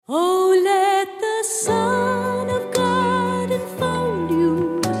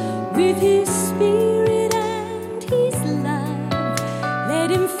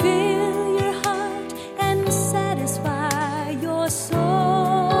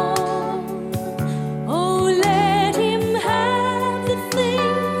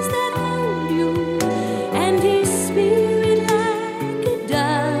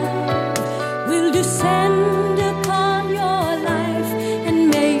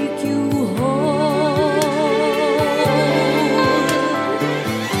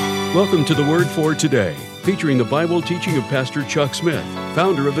Welcome to the Word for Today, featuring the Bible teaching of Pastor Chuck Smith,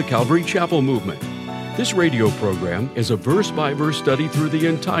 founder of the Calvary Chapel Movement. This radio program is a verse-by-verse study through the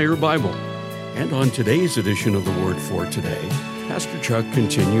entire Bible. And on today's edition of the Word for Today, Pastor Chuck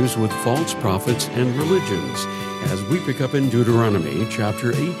continues with false prophets and religions as we pick up in Deuteronomy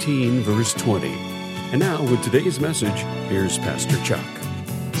chapter 18, verse 20. And now, with today's message, here's Pastor Chuck.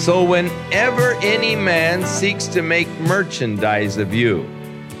 So whenever any man seeks to make merchandise of you,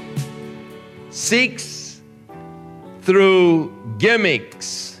 seeks through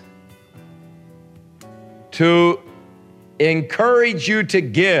gimmicks to encourage you to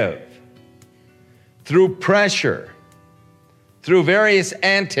give, through pressure, through various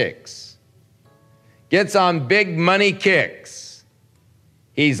antics, gets on big money kicks,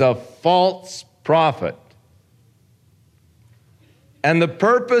 he's a false prophet. And the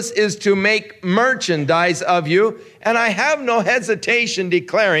purpose is to make merchandise of you, and I have no hesitation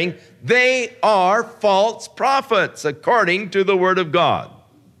declaring they are false prophets according to the Word of God.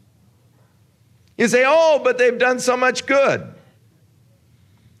 You say, oh, but they've done so much good.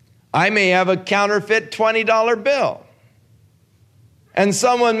 I may have a counterfeit $20 bill. And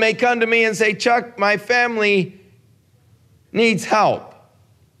someone may come to me and say, Chuck, my family needs help.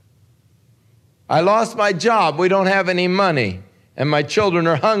 I lost my job. We don't have any money. And my children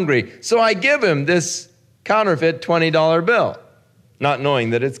are hungry. So I give him this counterfeit $20 bill, not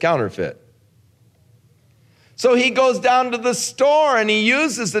knowing that it's counterfeit. So he goes down to the store and he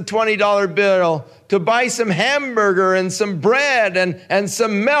uses the $20 bill to buy some hamburger and some bread and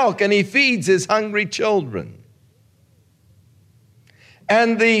some milk, and he feeds his hungry children.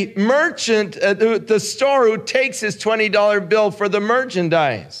 And the merchant at the store who takes his $20 bill for the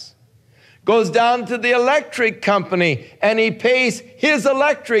merchandise goes down to the electric company and he pays his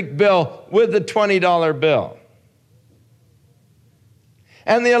electric bill with the $20 bill.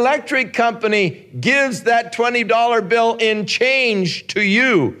 And the electric company gives that $20 bill in change to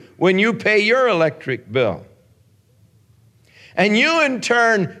you when you pay your electric bill. And you in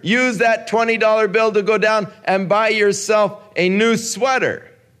turn use that $20 bill to go down and buy yourself a new sweater.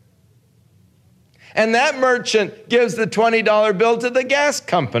 And that merchant gives the $20 bill to the gas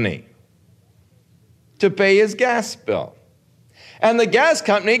company to pay his gas bill. And the gas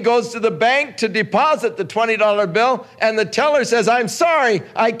company goes to the bank to deposit the $20 bill, and the teller says, I'm sorry,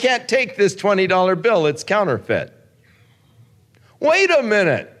 I can't take this $20 bill, it's counterfeit. Wait a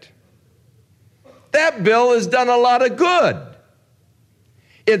minute. That bill has done a lot of good.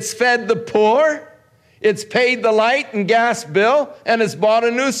 It's fed the poor, it's paid the light and gas bill, and it's bought a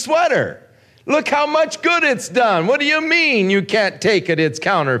new sweater. Look how much good it's done. What do you mean you can't take it, it's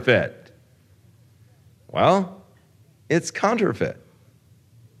counterfeit? Well, it's counterfeit.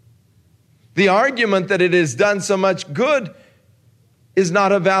 The argument that it has done so much good is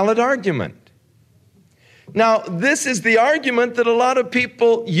not a valid argument. Now, this is the argument that a lot of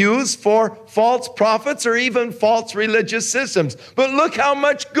people use for false prophets or even false religious systems. But look how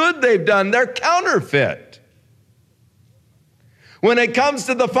much good they've done. They're counterfeit. When it comes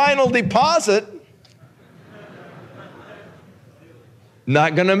to the final deposit,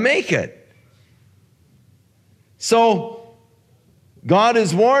 not going to make it. So, God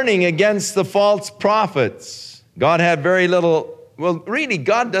is warning against the false prophets. God had very little, well, really,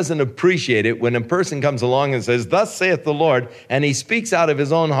 God doesn't appreciate it when a person comes along and says, thus saith the Lord, and he speaks out of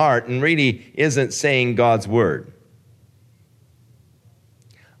his own heart and really isn't saying God's word.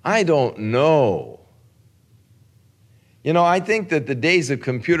 I don't know. You know, I think that the days of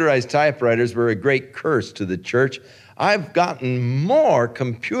computerized typewriters were a great curse to the church. I've gotten more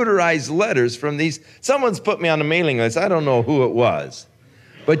computerized letters from these. Someone's put me on a mailing list. I don't know who it was.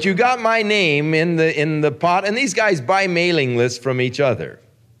 But you got my name in the pot, and these guys buy mailing lists from each other.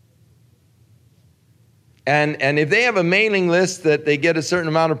 And if they have a mailing list that they get a certain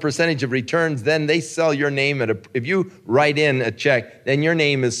amount of percentage of returns, then they sell your name if you write in a check, then your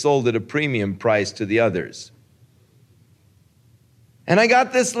name is sold at a premium price to the others. And I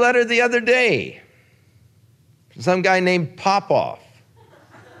got this letter the other day. Some guy named Popoff.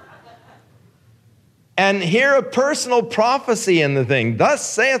 And hear a personal prophecy in the thing. Thus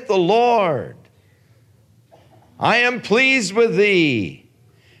saith the Lord, I am pleased with thee,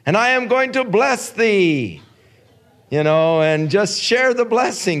 and I am going to bless thee. You know, and just share the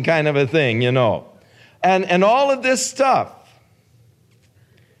blessing kind of a thing, you know. And all of this stuff.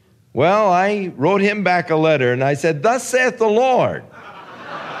 Well, I wrote him back a letter, and I said, thus saith the Lord,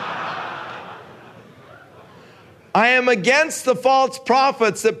 I am against the false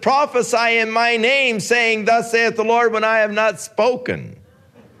prophets that prophesy in my name, saying, thus saith the Lord, when I have not spoken.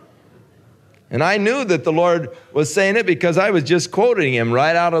 And I knew that the Lord was saying it because I was just quoting him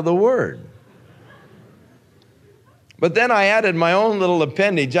right out of the Word. But then I added my own little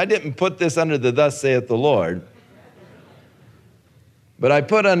appendage. I didn't put this under the "Thus saith the Lord," but I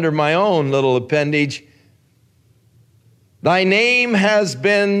put under my own little appendage, "Thy name has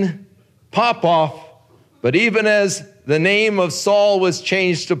been Popoff, but even as the name of Saul was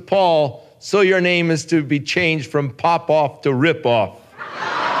changed to Paul, so your name is to be changed from Popoff to Rip-Off."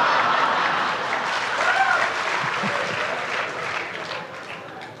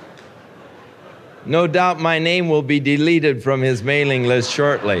 No doubt my name will be deleted from his mailing list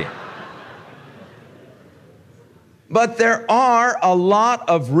shortly. But there are a lot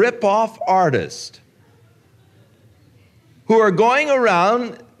of rip-off artists who are going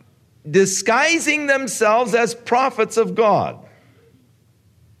around disguising themselves as prophets of God.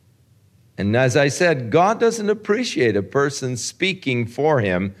 And as I said, God doesn't appreciate a person speaking for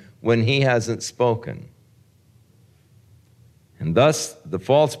him when he hasn't spoken. And thus, the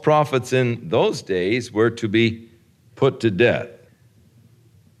false prophets in those days were to be put to death.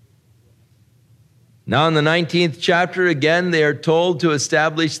 Now in the 19th chapter, again, they are told to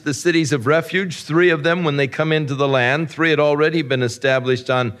establish the cities of refuge, 3 of them when they come into the land. 3 had already been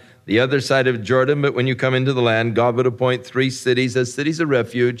established on the other side of Jordan, but when you come into the land, God would appoint 3 cities as cities of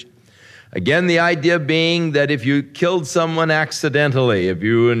refuge. Again, the idea being that if you killed someone accidentally, if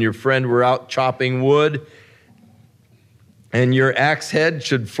you and your friend were out chopping wood, and your axe head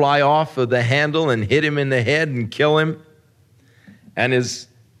should fly off of the handle and hit him in the head and kill him, and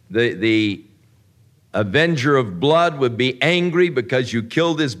the avenger of blood would be angry because you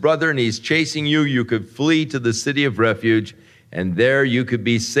killed his brother and he's chasing you, you could flee to the city of refuge, and there you could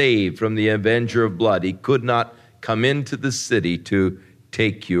be saved from the avenger of blood. He could not come into the city to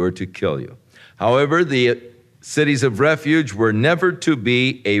take you or to kill you. However, the cities of refuge were never to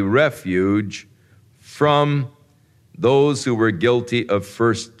be a refuge from those who were guilty of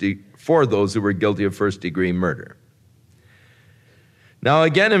first degree murder. Now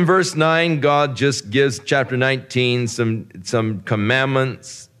again in verse 9, God just gives chapter 19 some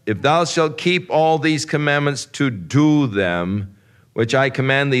commandments. "If thou shalt keep all these commandments to do them, which I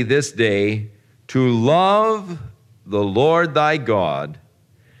command thee this day, to love the Lord thy God,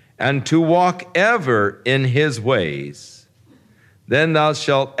 and to walk ever in his ways, then thou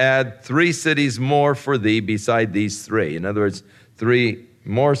shalt add 3 cities more for thee beside these 3. In other words, 3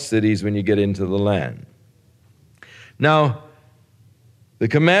 more cities when you get into the land. Now, the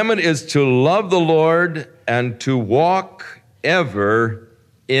commandment is to love the Lord and to walk ever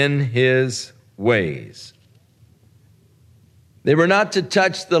in his ways. They were not to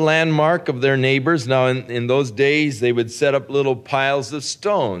touch the landmark of their neighbors. Now, in those days, they would set up little piles of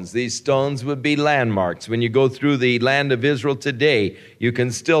stones. These stones would be landmarks. When you go through the land of Israel today, you can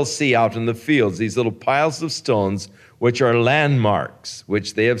still see out in the fields these little piles of stones, which are landmarks,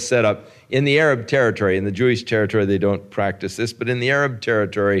 which they have set up in the Arab territory. In the Jewish territory, they don't practice this, but in the Arab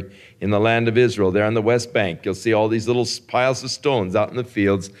territory, in the land of Israel, there on the West Bank, you'll see all these little piles of stones out in the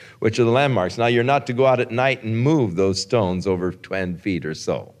fields, which are the landmarks. Now, you're not to go out at night and move those stones over 10 feet or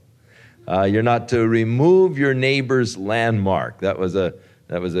so. You're not to remove your neighbor's landmark. That was a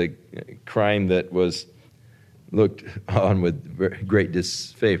crime that was looked on with great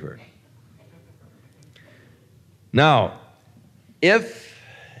disfavor. Now, if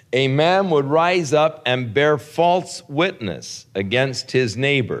a man would rise up and bear false witness against his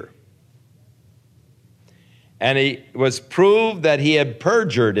neighbor, and it was proved that he had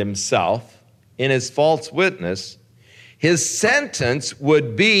perjured himself in his false witness, his sentence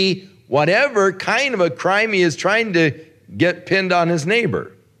would be whatever kind of a crime he is trying to get pinned on his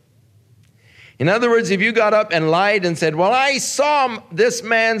neighbor. In other words, if you got up and lied and said, "Well, I saw this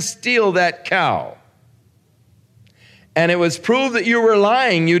man steal that cow," and it was proved that you were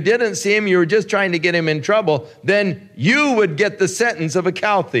lying, you didn't see him, you were just trying to get him in trouble, then you would get the sentence of a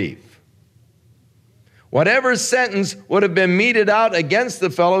cow thief. Whatever sentence would have been meted out against the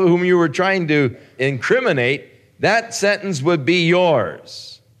fellow whom you were trying to incriminate, that sentence would be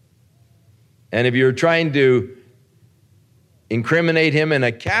yours. And if you're trying to incriminate him in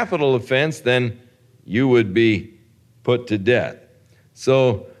a capital offense, then you would be put to death.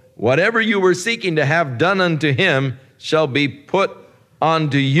 So whatever you were seeking to have done unto him shall be put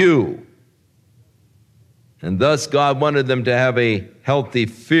onto you. And thus God wanted them to have a healthy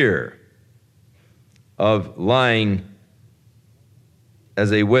fear of lying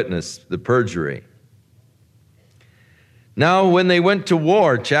as a witness, the perjury. Now, when they went to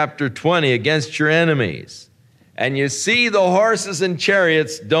war, chapter 20, against your enemies, and you see the horses and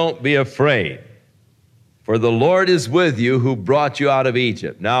chariots, don't be afraid. For the Lord is with you who brought you out of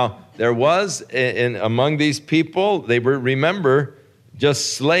Egypt. Now, there was among these people, they were, remember,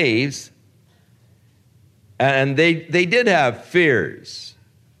 just slaves. And they did have fears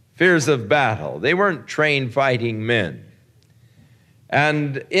of battle. They weren't trained fighting men.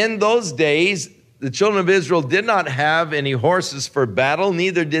 And in those days, the children of Israel did not have any horses for battle,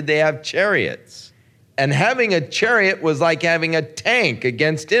 neither did they have chariots. And having a chariot was like having a tank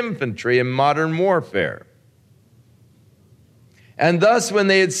against infantry in modern warfare. And thus, when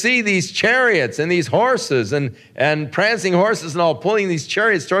they would see these chariots and these horses and prancing horses and all pulling these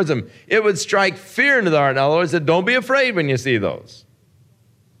chariots towards them, it would strike fear into the heart. In other words, that don't be afraid when you see those,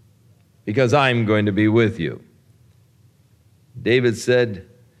 because I'm going to be with you. David said,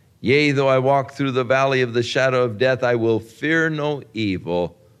 yea, though I walk through the valley of the shadow of death, I will fear no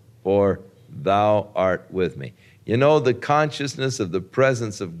evil, for thou art with me. You know, the consciousness of the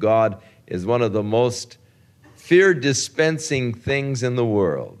presence of God is one of the most fear-dispensing things in the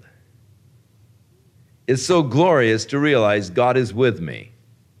world. It's so glorious to realize God is with me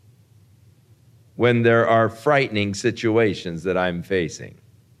when there are frightening situations that I'm facing.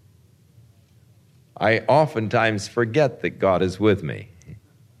 I oftentimes forget that God is with me,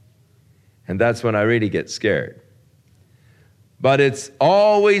 and that's when I really get scared. But it's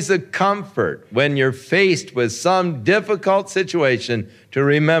always a comfort when you're faced with some difficult situation to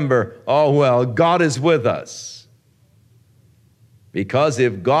remember, oh, well, God is with us. Because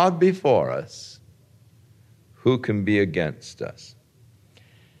if God be for us, who can be against us?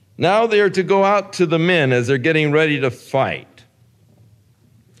 Now they are to go out to the men as they're getting ready to fight.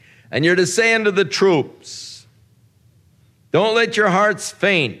 And you're to say unto the troops, don't let your hearts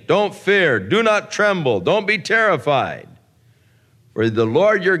faint, don't fear, do not tremble, don't be terrified. For the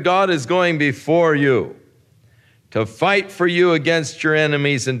Lord your God is going before you to fight for you against your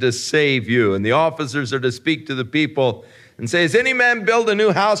enemies and to save you. And the officers are to speak to the people and say, has any man built a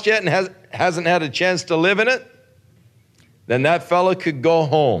new house yet and hasn't had a chance to live in it? Then that fellow could go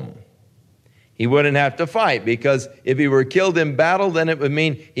home. He wouldn't have to fight, because if he were killed in battle, then it would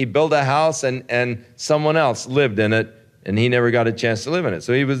mean he built a house and someone else lived in it, and he never got a chance to live in it.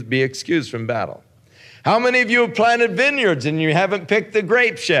 So he would be excused from battle. How many of you have planted vineyards and you haven't picked the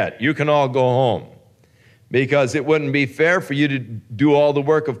grapes yet? You can all go home, because it wouldn't be fair for you to do all the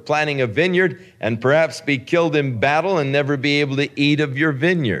work of planting a vineyard and perhaps be killed in battle and never be able to eat of your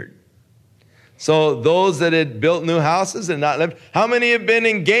vineyard. So those that had built new houses and not lived, how many have been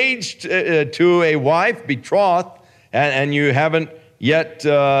engaged to a wife, betrothed, and you haven't yet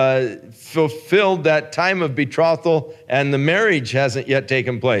fulfilled that time of betrothal and the marriage hasn't yet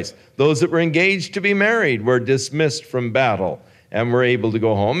taken place? Those that were engaged to be married were dismissed from battle and were able to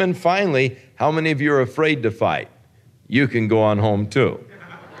go home. And finally, how many of you are afraid to fight? You can go on home too.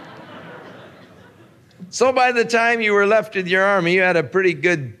 So by the time you were left with your army, you had a pretty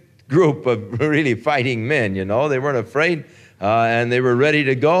good group of really fighting men, you know. They weren't afraid, and they were ready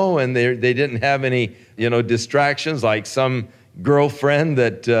to go, and they didn't have any, distractions like some girlfriend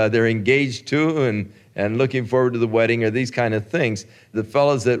that they're engaged to and looking forward to the wedding or these kind of things. The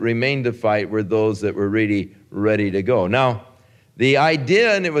fellows that remained to fight were those that were really ready to go. Now, the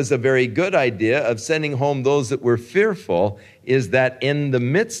idea, and it was a very good idea, of sending home those that were fearful is that in the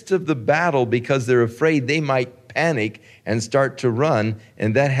midst of the battle, because they're afraid, they might panic and start to run,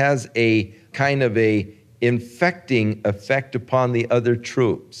 and that has a kind of a infecting effect upon the other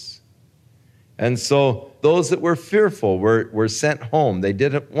troops. And so those that were fearful were sent home. They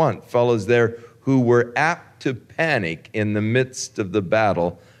didn't want fellows there who were apt to panic in the midst of the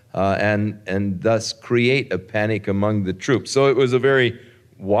battle, and thus create a panic among the troops. So it was a very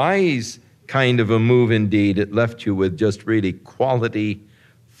wise kind of a move indeed. It left you with just really quality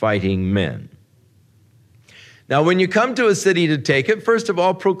fighting men. Now, when you come to a city to take it, first of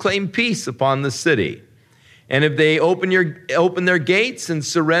all, proclaim peace upon the city. And if they open their gates and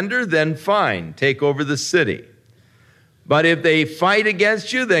surrender, then fine, take over the city. But if they fight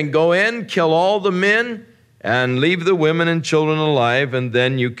against you, then go in, kill all the men, and leave the women and children alive, and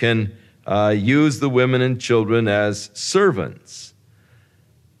then you can use the women and children as servants.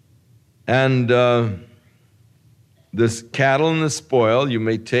 And this cattle and the spoil you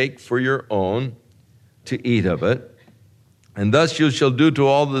may take for your own to eat of it. And thus you shall do to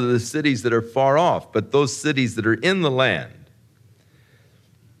all of the cities that are far off, but those cities that are in the land,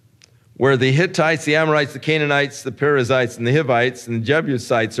 where the Hittites, the Amorites, the Canaanites, the Perizzites, and the Hivites, and the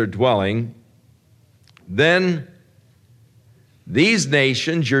Jebusites are dwelling, then these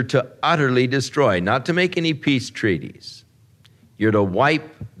nations you're to utterly destroy, not to make any peace treaties. You're to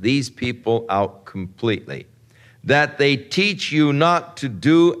wipe these people out completely. that they teach you not to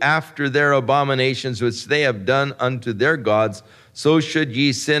do after their abominations which they have done unto their gods, so should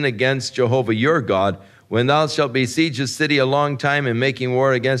ye sin against Jehovah your God. When thou shalt besiege a city a long time, and making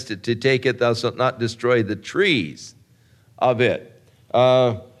war against it to take it, thou shalt not destroy the trees of it.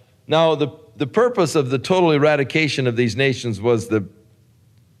 Now, the purpose of the total eradication of these nations was the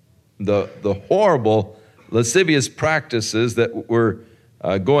horrible lascivious practices that were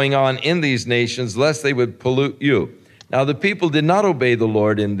going on in these nations, lest they would pollute you. Now, the people did not obey the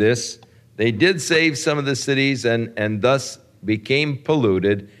Lord in this. They did save some of the cities and thus became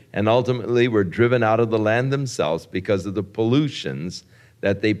polluted, and ultimately were driven out of the land themselves because of the pollutions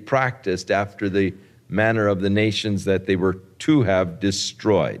that they practiced after the manner of the nations that they were to have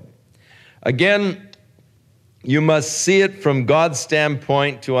destroyed. Again, you must see it from God's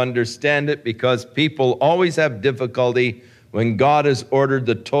standpoint to understand it, because people always have difficulty when God has ordered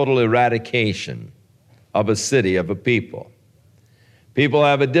the total eradication of a city, of a people. People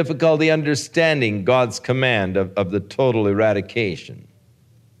have a difficulty understanding God's command of the total eradication,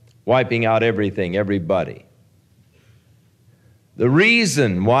 wiping out everything, everybody. The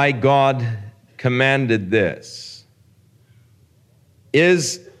reason why God commanded this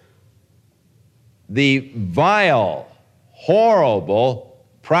is the vile, horrible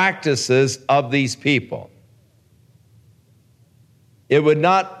practices of these people. It would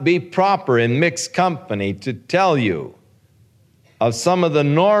not be proper in mixed company to tell you of some of the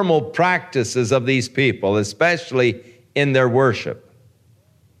normal practices of these people, especially in their worship.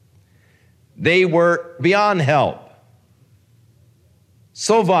 They were beyond help.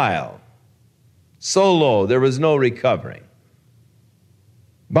 So vile, so low, there was no recovering.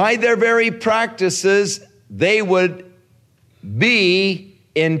 By their very practices, they would be,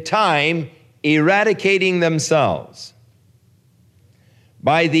 in time, eradicating themselves.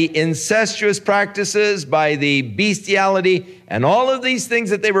 By the incestuous practices, by the bestiality, and all of these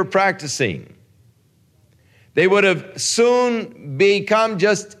things that they were practicing, they would have soon become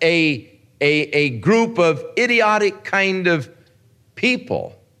just a group of idiotic kind of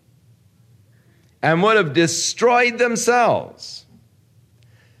people and would have destroyed themselves.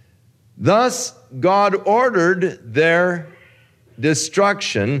 Thus, God ordered their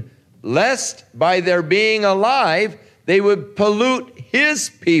destruction, lest by their being alive, they would pollute His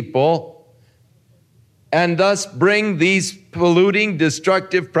people and thus bring these polluting,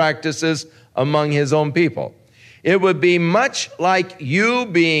 destructive practices among His own people. It would be much like you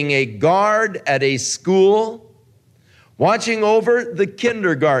being a guard at a school, watching over the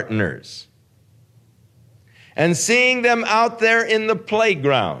kindergartners and seeing them out there in the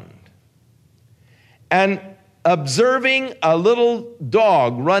playground and observing a little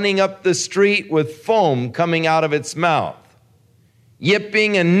dog running up the street with foam coming out of its mouth,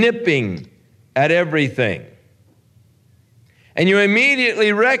 yipping and nipping at everything. And you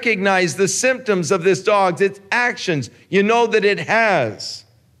immediately recognize the symptoms of this dog, its actions. You know that it has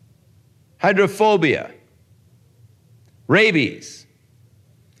hydrophobia, rabies.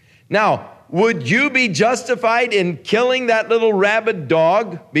 Now, would you be justified in killing that little rabid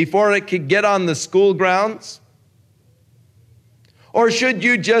dog before it could get on the school grounds? Or should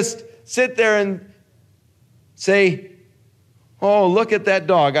you just sit there and say, oh, look at that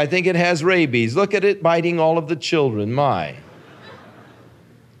dog. I think it has rabies. Look at it biting all of the children. My.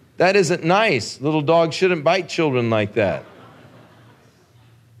 That isn't nice. Little dogs shouldn't bite children like that.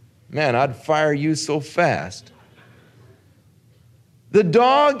 Man, I'd fire you so fast. The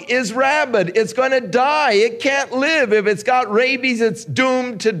dog is rabid. It's going to die. It can't live. If it's got rabies, it's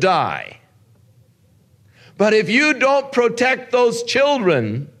doomed to die. But if you don't protect those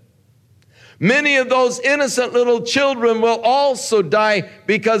children, many of those innocent little children will also die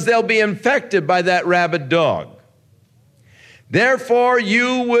because they'll be infected by that rabid dog. Therefore,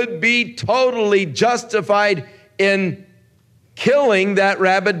 you would be totally justified in killing that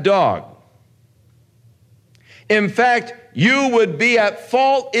rabid dog. In fact, you would be at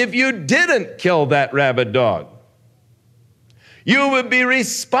fault if you didn't kill that rabid dog. You would be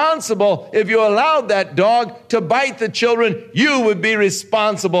responsible if you allowed that dog to bite the children. You would be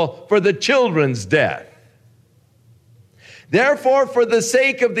responsible for the children's death. Therefore, for the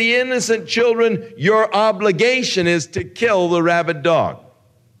sake of the innocent children, your obligation is to kill the rabid dog,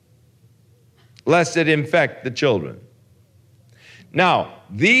 lest it infect the children. Now,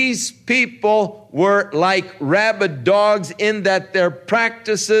 these people were like rabid dogs in that their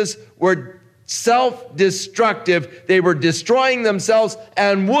practices were self-destructive. They were destroying themselves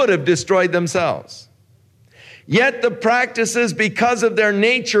and would have destroyed themselves. Yet the practices, because of their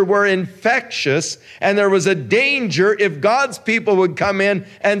nature, were infectious, and there was a danger if God's people would come in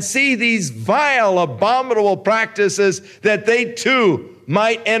and see these vile, abominable practices, that they too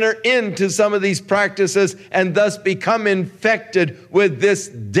might enter into some of these practices and thus become infected with this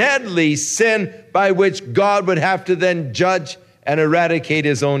deadly sin by which God would have to then judge and eradicate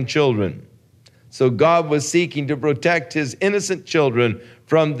his own children. So God was seeking to protect his innocent children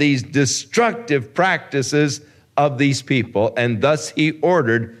from these destructive practices of these people, and thus he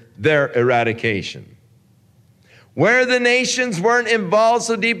ordered their eradication. Where the nations weren't involved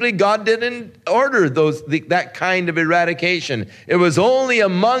so deeply, God didn't order that kind of eradication. It was only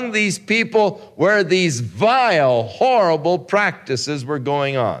among these people where these vile, horrible practices were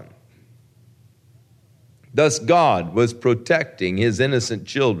going on. Thus God was protecting his innocent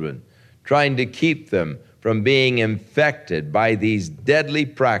children, trying to keep them from being infected by these deadly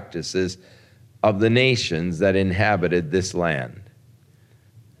practices of the nations that inhabited this land.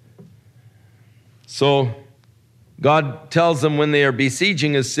 So God tells them when they are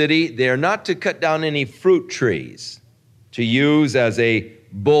besieging a city, they are not to cut down any fruit trees to use as a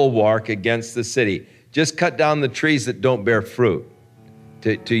bulwark against the city. Just cut down the trees that don't bear fruit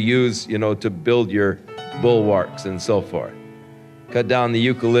to use, to build your bulwarks and so forth. Cut down the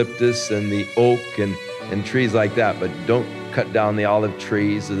eucalyptus and the oak and trees like that, but don't cut down the olive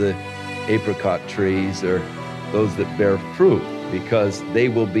trees or the apricot trees or those that bear fruit, because they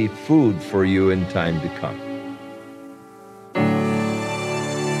will be food for you in time to come.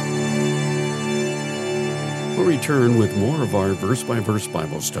 We'll return with more of our verse-by-verse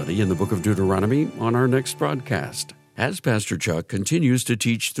Bible study in the book of Deuteronomy on our next broadcast, as Pastor Chuck continues to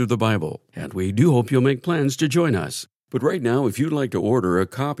teach through the Bible, and we do hope you'll make plans to join us. But right now, if you'd like to order a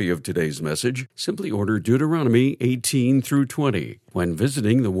copy of today's message, simply order Deuteronomy 18 through 20 when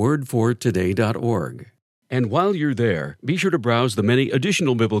visiting thewordfortoday.org. And while you're there, be sure to browse the many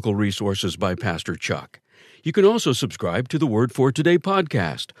additional biblical resources by Pastor Chuck. You can also subscribe to the Word for Today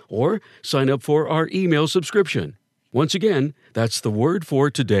podcast or sign up for our email subscription. Once again, that's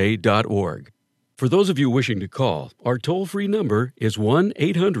thewordfortoday.org. For those of you wishing to call, our toll-free number is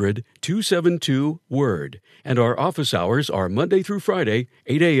 1-800-272-WORD, and our office hours are Monday through Friday,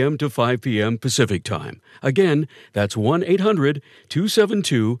 8 a.m. to 5 p.m. Pacific Time. Again, that's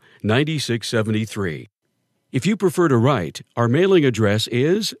 1-800-272-9673. If you prefer to write, our mailing address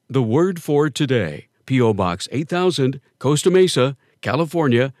is The Word for Today, P.O. Box 8000, Costa Mesa,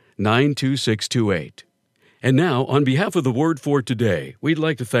 California, 92628. And now, on behalf of the Word for Today, we'd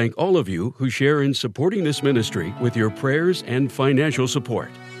like to thank all of you who share in supporting this ministry with your prayers and financial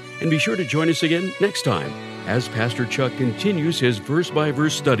support. And be sure to join us again next time as Pastor Chuck continues his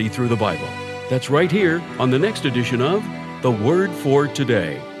verse-by-verse study through the Bible. That's right here on the next edition of The Word for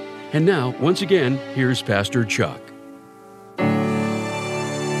Today. And now, once again, here's Pastor Chuck.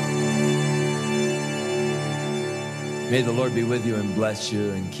 May the Lord be with you and bless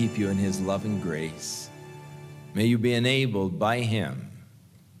you and keep you in his loving grace. May you be enabled by him,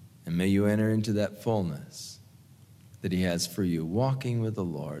 and may you enter into that fullness that he has for you, walking with the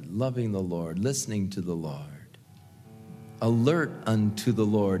Lord, loving the Lord, listening to the Lord, alert unto the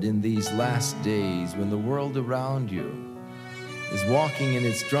Lord in these last days when the world around you is walking in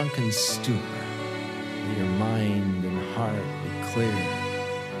its drunken stupor. May your mind and heart be clear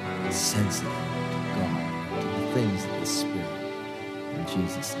and sensitive to God, to the things of the Spirit. In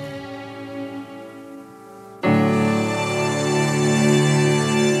Jesus' name.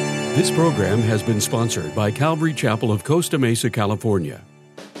 This program has been sponsored by Calvary Chapel of Costa Mesa, California.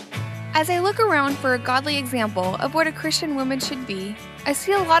 As I look around for a godly example of what a Christian woman should be, I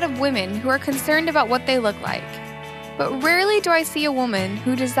see a lot of women who are concerned about what they look like. But rarely do I see a woman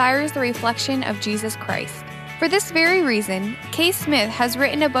who desires the reflection of Jesus Christ. For this very reason, Kay Smith has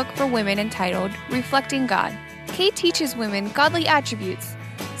written a book for women entitled Reflecting God. Kay teaches women godly attributes,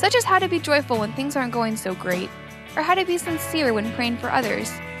 such as how to be joyful when things aren't going so great, or how to be sincere when praying for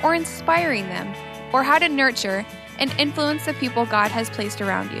others, or inspiring them, or how to nurture and influence the people God has placed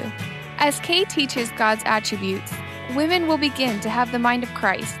around you. As Kay teaches God's attributes, women will begin to have the mind of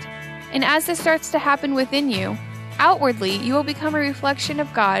Christ. And as this starts to happen within you, outwardly you will become a reflection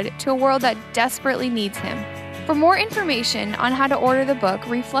of God to a world that desperately needs him. For more information on how to order the book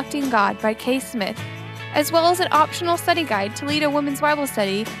Reflecting God by Kay Smith, as well as an optional study guide to lead a women's Bible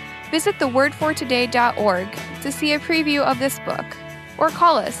study, visit thewordfortoday.org to see a preview of this book, or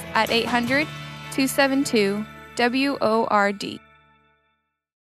call us at 800-272-WORD.